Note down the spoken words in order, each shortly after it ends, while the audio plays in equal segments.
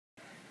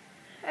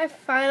I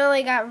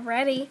finally got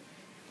ready.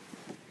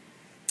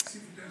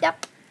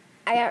 Yep,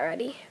 I got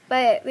ready.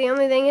 But the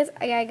only thing is,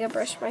 I gotta go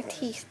brush my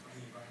teeth.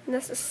 And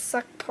that's the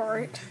suck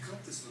part.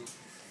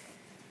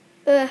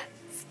 Ugh,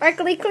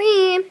 sparkly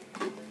clean.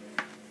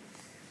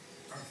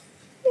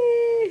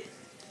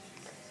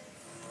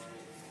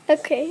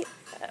 Okay,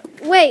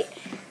 wait.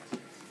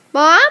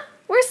 Mom,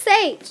 where's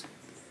Sage?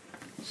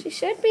 She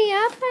should be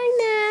up by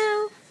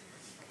now.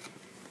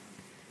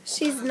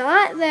 She's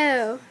not,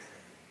 though.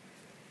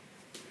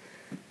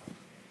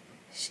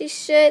 She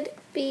should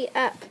be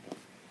up.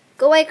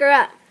 Go wake her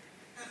up.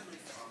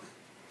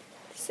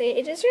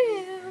 Sage is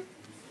around.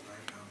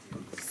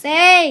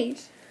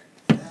 Sage!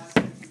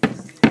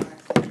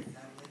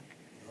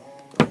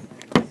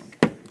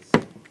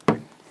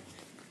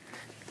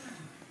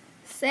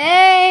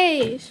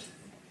 Sage!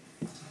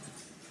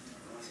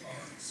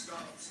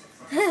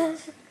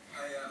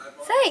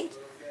 Sage!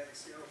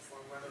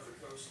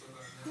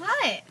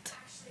 What?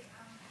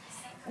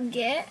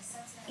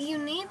 You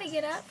need to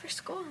get up for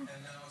school.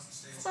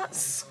 It's not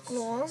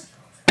school.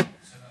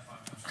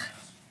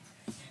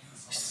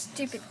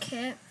 Stupid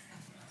kid.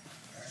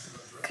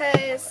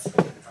 Because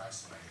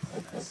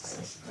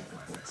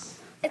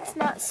it's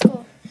not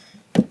school.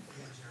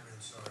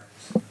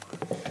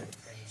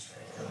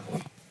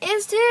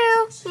 It's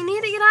due. You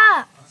need to get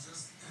up.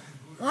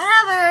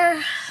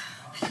 Whatever.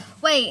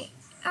 Wait,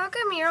 how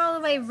come you're all the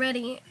way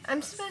ready?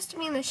 I'm supposed to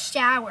be in the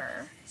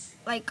shower,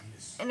 like,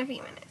 in a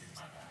few minutes.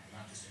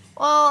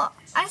 Well,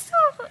 I still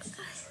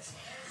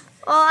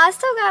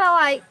gotta,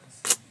 like,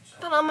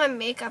 put on my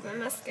makeup and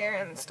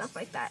mascara and stuff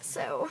like that,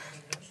 so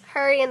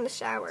hurry in the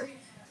shower.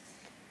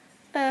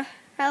 I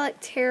look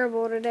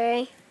terrible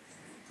today.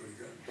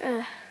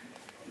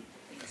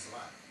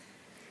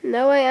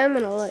 No way I'm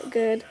gonna look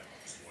good.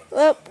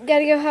 Well,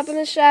 gotta go hop in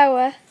the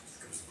shower.